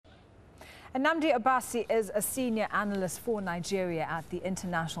Nnamdi Kanu is a senior analyst for Nigeria at the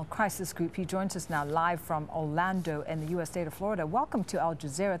International Crisis Group. He joins us now live from Orlando in the U.S. state of Florida. Welcome to Al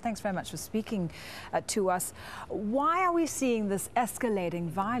Jazeera. Thanks very much for speaking to us. Why are we seeing this escalating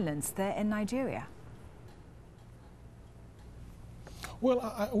violence there in Nigeria? Well,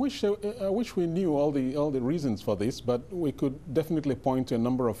 I wish we knew all the reasons for this, but we could definitely point to a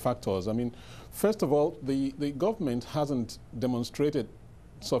number of factors. I mean, first of all, the government hasn't demonstrated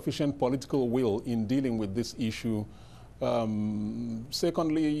sufficient political will in dealing with this issue.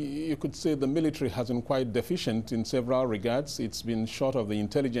 Secondly, you could say the military has been quite deficient in several regards. It's been short of the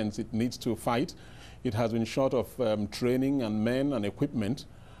intelligence it needs to fight. It has been short of training and men and equipment.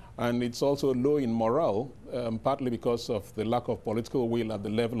 And it's also low in morale, partly because of the lack of political will at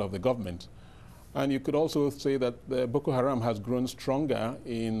the level of the government. And you could also say that Boko Haram has grown stronger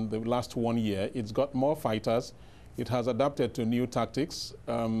in the last 1 year. It's got more fighters. It has adapted to new tactics.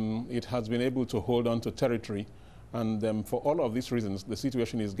 It has been able to hold on to territory. And for all of these reasons, the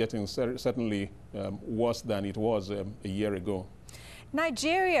situation is getting certainly worse than it was a year ago.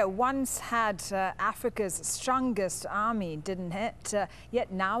 Nigeria once had Africa's strongest army, didn't it?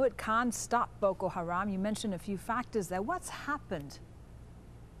 Yet now it can't stop Boko Haram. You mentioned a few factors there. What's happened?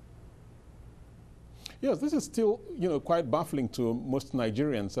 Yes, this is still, quite baffling to most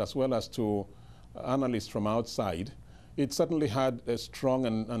Nigerians as well as to analysts from outside. It certainly had a strong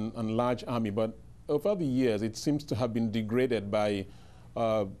and large army, but over the years it seems to have been degraded by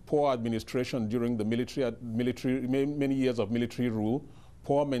poor administration during the many years of military rule,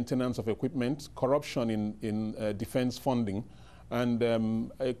 poor maintenance of equipment, corruption in defense funding, and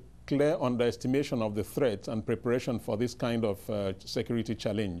a clear underestimation of the threat and preparation for this kind of security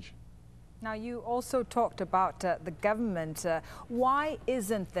challenge. Now, you also talked about the government. Why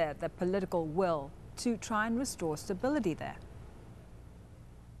isn't there the political will to try and restore stability there?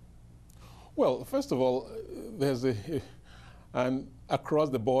 Well, first of all, there's an across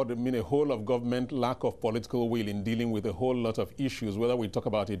the board, a whole of government lack of political will in dealing with a whole lot of issues, whether we talk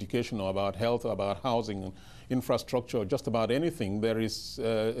about education or about health or about housing and infrastructure or just about anything. There is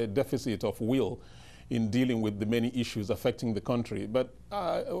a deficit of will in dealing with the many issues affecting the country. But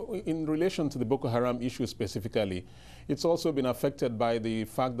in relation to the Boko Haram issue specifically, it's also been affected by the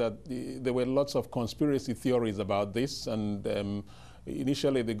fact that there were lots of conspiracy theories about this, and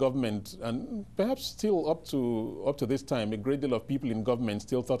initially the government, and perhaps still up to this time, a great deal of people in government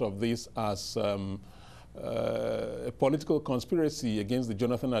still thought of this as a political conspiracy against the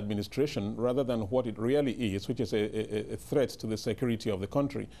Jonathan administration rather than what it really is, which is a threat to the security of the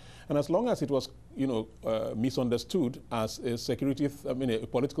country. And as long as it was, misunderstood as a a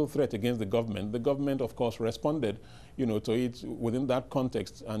political threat against the government of course responded, to it within that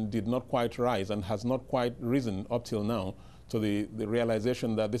context and did not quite rise and has not quite risen up till now to the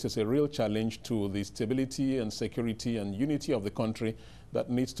realization that this is a real challenge to the stability and security and unity of the country that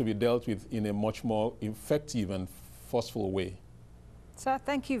needs to be dealt with in a much more effective and forceful way. Sir,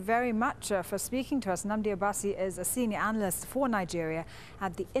 thank you very much for speaking to us. Nnamdi Kanu is a senior analyst for Nigeria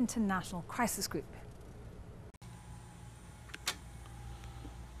at the International Crisis Group.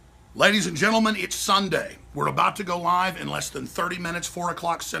 Ladies and gentlemen, it's Sunday. We're about to go live in less than 30 minutes, 4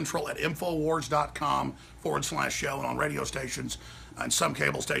 o'clock Central at Infowars.com/show and on radio stations and some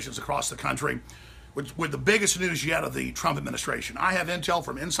cable stations across the country with the biggest news yet of the Trump administration. I have intel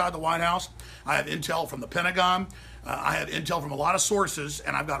from inside the White House. I have intel from the Pentagon. I have intel from a lot of sources,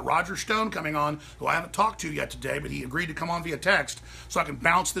 and I've got Roger Stone coming on, who I haven't talked to yet today, but he agreed to come on via text so I can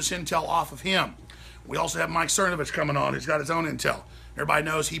bounce this intel off of him. We also have Mike Cernovich coming on, who's got his own intel. Everybody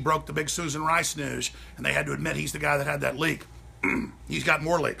knows he broke the big Susan Rice news, and they had to admit he's the guy that had that leak. He's got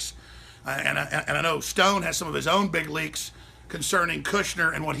more leaks. And I know Stone has some of his own big leaks concerning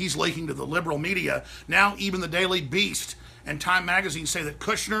Kushner and what he's leaking to the liberal media. Now even the Daily Beast and Time Magazine say that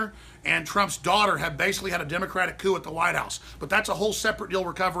Kushner and Trump's daughter have basically had a Democratic coup at the White House. But that's a whole separate deal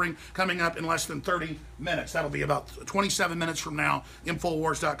we're covering coming up in less than 30 minutes. That'll be about 27 minutes from now,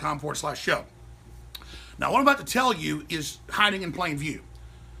 Infowars.com/show. Now, what I'm about to tell you is hiding in plain view.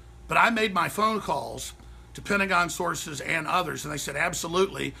 But I made my phone calls to Pentagon sources and others, and they said,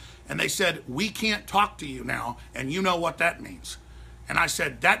 absolutely. And they said, we can't talk to you now, and you know what that means. And I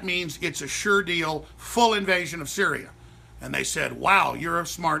said, that means it's a sure deal, full invasion of Syria. And they said, wow, you're a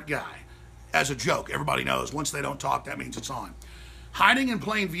smart guy. As a joke, everybody knows once they don't talk, that means it's on. Hiding in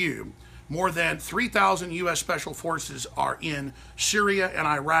plain view, more than 3,000 U.S. Special Forces are in Syria and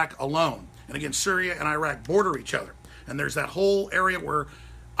Iraq alone. And again, Syria and Iraq border each other. And there's that whole area where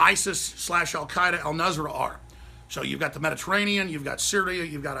ISIS/Al-Qaeda, al-Nusra are. So you've got the Mediterranean, you've got Syria,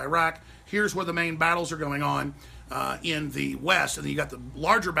 you've got Iraq. Here's where the main battles are going on. in the West, and then you got the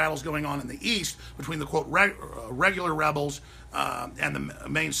larger battles going on in the East between the, quote, regular rebels and the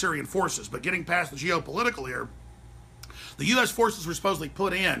main Syrian forces. But getting past the geopolitical here, the U.S. forces were supposedly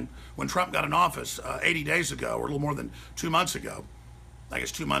put in when Trump got in office 80 days ago, or a little more than 2 months ago. I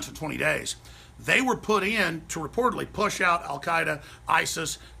guess 2 months and 20 days. They were put in to reportedly push out Al-Qaeda,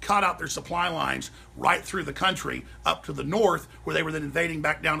 ISIS, cut out their supply lines right through the country up to the north, where they were then invading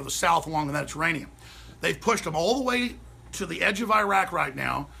back down to the south along the Mediterranean. They've pushed them all the way to the edge of Iraq right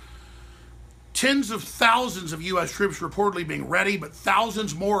now. Tens of thousands of U.S. troops reportedly being ready, but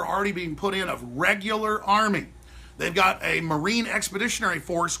thousands more are already being put in of regular army. They've got a Marine Expeditionary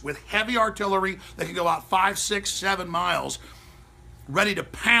Force with heavy artillery that can go out 5, 6, 7 miles, ready to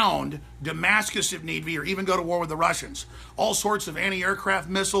pound Damascus if need be, or even go to war with the Russians. All sorts of anti-aircraft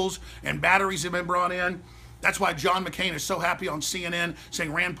missiles and batteries have been brought in. That's why John McCain is so happy on CNN,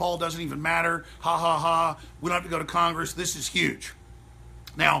 saying Rand Paul doesn't even matter. Ha, ha, ha. We don't have to go to Congress. This is huge.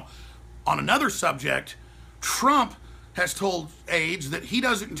 Now, on another subject, Trump has told aides that he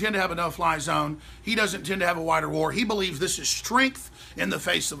doesn't intend to have a no-fly zone. He doesn't intend to have a wider war. He believes this is strength in the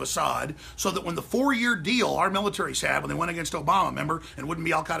face of Assad, so that when the 4-year deal our militaries had when they went against Obama, remember, and wouldn't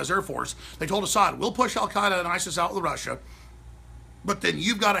be Al-Qaeda's Air Force, they told Assad, we'll push Al-Qaeda and ISIS out with Russia, but then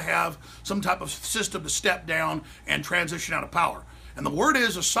you've got to have some type of system to step down and transition out of power. And the word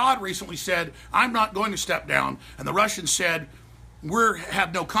is, Assad recently said, I'm not going to step down, and the Russians said, we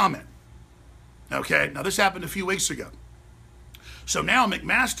have no comment. Okay, now this happened a few weeks ago. So now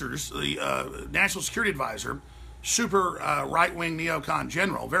McMaster's, the National Security Advisor, super right-wing neocon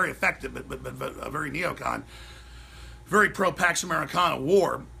general, very effective, but a very neocon, very pro-Pax Americana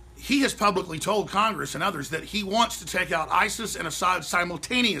war, he has publicly told Congress and others that he wants to take out ISIS and Assad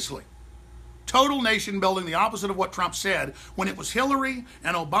simultaneously. Total nation building, the opposite of what Trump said, when it was Hillary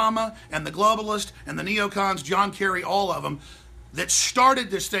and Obama and the globalists and the neocons, John Kerry, all of them, that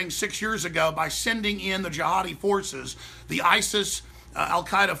started this thing 6 years ago by sending in the jihadi forces, the ISIS,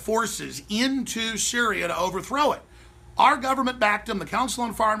 Al-Qaeda forces into Syria to overthrow it. Our government backed them. The Council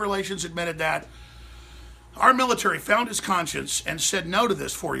on Foreign Relations admitted that. Our military found its conscience and said no to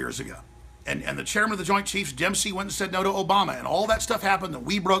this 4 years ago. And the chairman of the Joint Chiefs, Dempsey, went and said no to Obama. And all that stuff happened that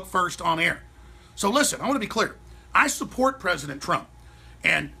we broke first on air. So listen, I want to be clear. I support President Trump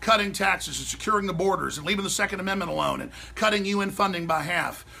and cutting taxes and securing the borders and leaving the Second Amendment alone and cutting UN funding by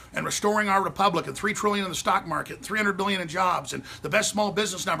half and restoring our republic and $3 trillion in the stock market and $300 billion in jobs and the best small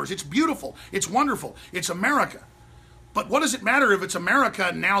business numbers. It's beautiful. It's wonderful. It's America. But what does it matter if it's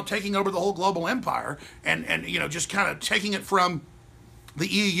America now taking over the whole global empire and you know, just kind of taking it from the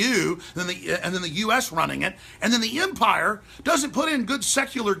EU and then the US running it, and then the empire doesn't put in good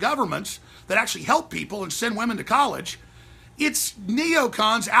secular governments that actually help people and send women to college? It's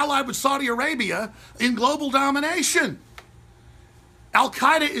neocons allied with Saudi Arabia in global domination.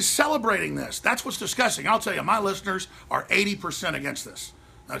 Al-Qaeda is celebrating this. That's what's disgusting. I'll tell you, my listeners are 80% against this,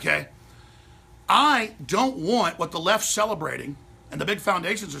 okay? I don't want what the left's celebrating and the big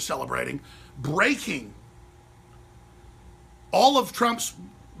foundations are celebrating, breaking all of Trump's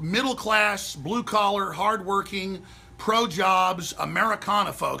middle-class, blue-collar, hard-working, pro-jobs,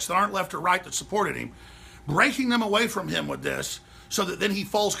 Americana folks that aren't left or right that supported him, breaking them away from him with this so that then he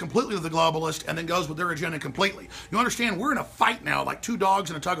falls completely to the globalist and then goes with their agenda completely. You understand, we're in a fight now like two dogs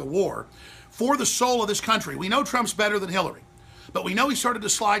in a tug of war for the soul of this country. We know Trump's better than Hillary, but we know he started to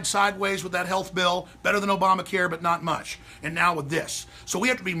slide sideways with that health bill, better than Obamacare, but not much. And now with this. So we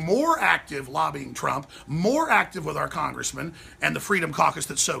have to be more active lobbying Trump, more active with our congressmen and the Freedom Caucus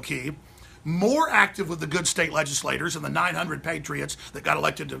that's so key, more active with the good state legislators and the 900 patriots that got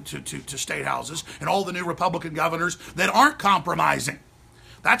elected to state houses and all the new Republican governors that aren't compromising.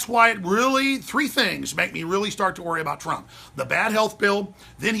 That's why it really, 3 things make me really start to worry about Trump. The bad health bill,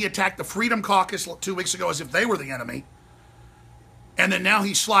 then he attacked the Freedom Caucus 2 weeks ago as if they were the enemy, and then now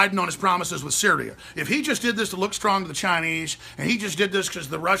he's sliding on his promises with Syria. If he just did this to look strong to the Chinese, and he just did this because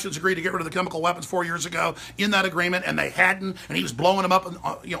the Russians agreed to get rid of the chemical weapons 4 years ago in that agreement, and they hadn't, and he was blowing them up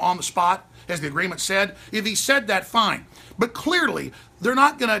on the spot, as the agreement said, if he said that, fine. But clearly, they're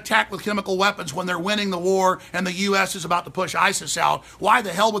not going to attack with chemical weapons when they're winning the war and the U.S. is about to push ISIS out. Why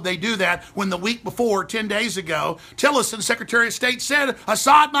the hell would they do that when the week before, 10 days ago, Tillerson, Secretary of State, said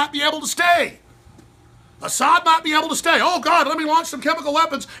Assad might be able to stay? Assad might be able to stay. Oh, God, let me launch some chemical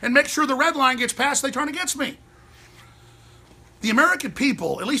weapons and make sure the red line gets passed. They turn against me. The American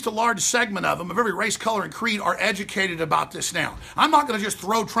people, at least a large segment of them, of every race, color, and creed, are educated about this now. I'm not going to just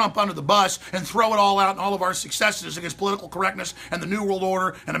throw Trump under the bus and throw it all out and all of our successes against political correctness and the New World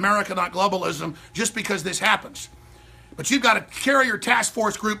Order and America, not globalism, just because this happens. But you've got a carrier task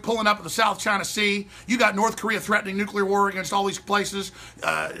force group pulling up at the South China Sea. You got North Korea threatening nuclear war against all these places,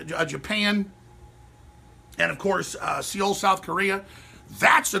 Japan, and of course Seoul, South Korea.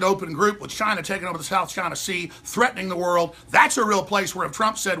 That's an open group with China taking over the South China Sea, threatening the world. That's a real place where if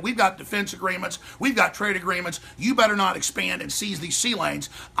Trump said, we've got defense agreements, we've got trade agreements, you better not expand and seize these sea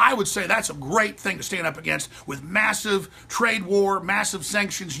lanes, I would say that's a great thing to stand up against with massive trade war, massive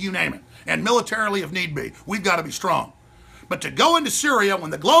sanctions, you name it. And militarily, if need be, we've got to be strong. But to go into Syria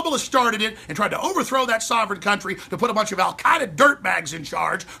when the globalists started it and tried to overthrow that sovereign country to put a bunch of al-Qaeda dirtbags in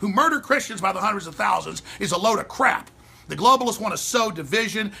charge who murder Christians by the hundreds of thousands is a load of crap. The globalists want to sow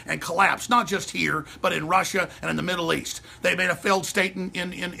division and collapse, not just here, but in Russia and in the Middle East. They made a failed state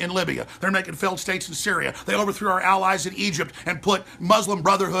in Libya. They're making failed states in Syria. They overthrew our allies in Egypt and put Muslim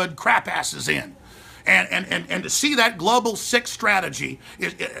Brotherhood crap asses in. And to see that global sick strategy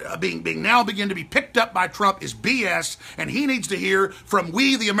is begin to be picked up by Trump is BS, and he needs to hear from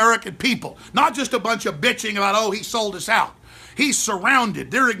we, the American people, not just a bunch of bitching about, oh, he sold us out. He's surrounded.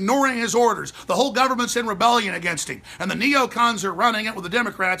 They're ignoring his orders. The whole government's in rebellion against him. And the neocons are running it with the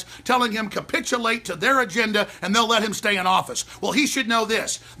Democrats, telling him capitulate to their agenda and they'll let him stay in office. Well, he should know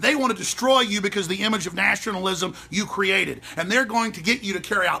this. They want to destroy you because of the image of nationalism you created. And they're going to get you to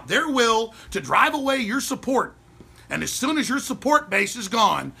carry out their will to drive away your support. And as soon as your support base is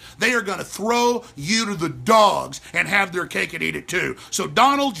gone, they are going to throw you to the dogs and have their cake and eat it too. So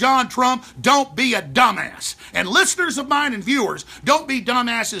Donald John Trump, don't be a dumbass. And listeners of mine and viewers, don't be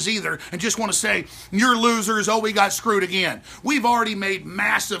dumbasses either and just want to say, you're losers, oh, we got screwed again. We've already made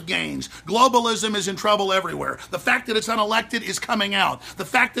massive gains. Globalism is in trouble everywhere. The fact that it's unelected is coming out. The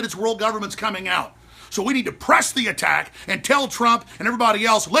fact that it's world government's coming out. So we need to press the attack and tell Trump and everybody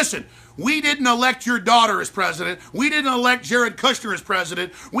else, listen, we didn't elect your daughter as president. We didn't elect Jared Kushner as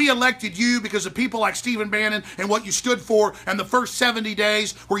president. We elected you because of people like Stephen Bannon and what you stood for and the first 70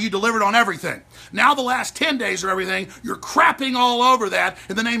 days where you delivered on everything. Now the last 10 days or everything, you're crapping all over that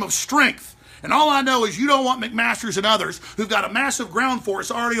in the name of strength. And all I know is you don't want McMasters and others who've got a massive ground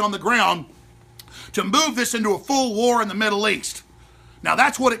force already on the ground to move this into a full war in the Middle East. Now,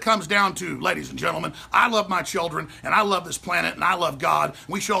 that's what it comes down to, ladies and gentlemen. I love my children, and I love this planet, and I love God.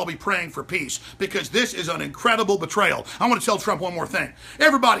 We should all be praying for peace because this is an incredible betrayal. I want to tell Trump one more thing.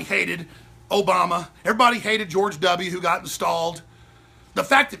 Everybody hated Obama. Everybody hated George W., who got installed. The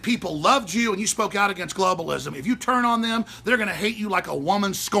fact that people loved you and you spoke out against globalism, if you turn on them, they're going to hate you like a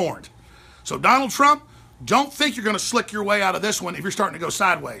woman scorned. So, Donald Trump, don't think you're going to slick your way out of this one if you're starting to go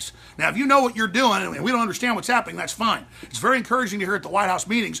sideways. Now, if you know what you're doing and we don't understand what's happening, that's fine. It's very encouraging to hear at the White House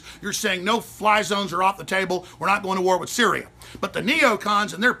meetings, you're saying no fly zones are off the table. We're not going to war with Syria. But the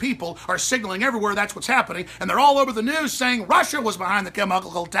neocons and their people are signaling everywhere that's what's happening. And they're all over the news saying Russia was behind the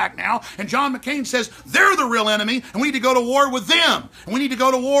chemical attack now. And John McCain says they're the real enemy and we need to go to war with them. And we need to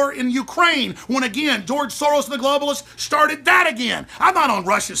go to war in Ukraine when, again, George Soros and the globalists started that again. I'm not on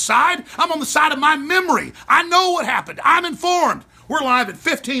Russia's side. I'm on the side of my memory. I know what happened. I'm informed. We're live in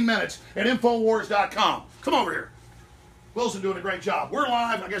 15 minutes at Infowars.com. Come over here. Wilson doing a great job. We're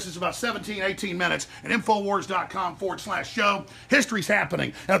live, I guess it's about 17, 18 minutes at Infowars.com/show. History's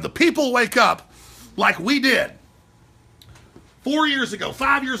happening. And if the people wake up like we did 4 years ago,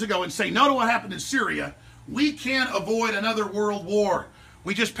 5 years ago, and say no to what happened in Syria, we can't avoid another world war.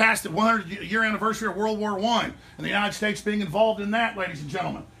 We just passed the 100-year anniversary of World War I, and the United States being involved in that, ladies and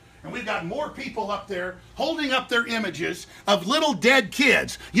gentlemen. And we've got more people up there holding up their images of little dead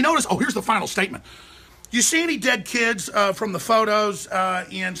kids. You notice, oh, here's the final statement. You see any dead kids from the photos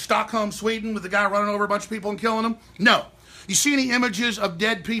in Stockholm, Sweden, with the guy running over a bunch of people and killing them? No. You see any images of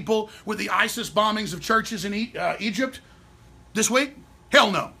dead people with the ISIS bombings of churches in Egypt this week?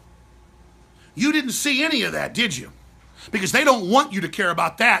 Hell no. You didn't see any of that, did you? Because they don't want you to care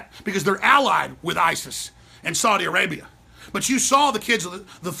about that because they're allied with ISIS and Saudi Arabia. But you saw the kids,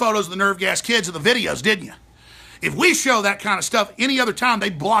 the photos of the nerve gas kids and the videos, didn't you? If we show that kind of stuff any other time, they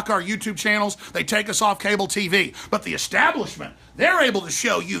block our YouTube channels, they take us off cable TV. But the establishment, they're able to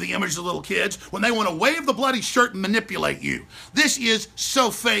show you the images of little kids when they want to wave the bloody shirt and manipulate you. This is so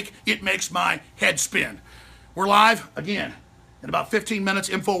fake, it makes my head spin. We're live again in about 15 minutes,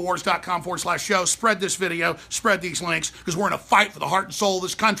 Infowars.com/show. Spread this video, spread these links, because we're in a fight for the heart and soul of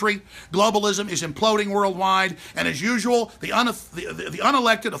this country. Globalism is imploding worldwide, and as usual, the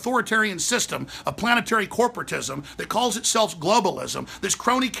unelected authoritarian system of planetary corporatism that calls itself globalism, this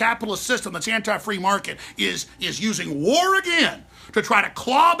crony capitalist system that's anti-free market, is using war again to try to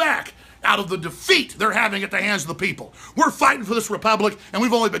claw back out of the defeat they're having at the hands of the people. We're fighting for this republic, and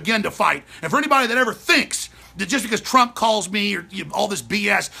we've only begun to fight. And for anybody that ever thinks that just because Trump calls me or all this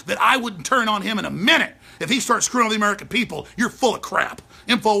BS, that I wouldn't turn on him in a minute If he starts screwing with the American people, you're full of crap.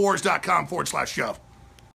 Infowars.com/shove.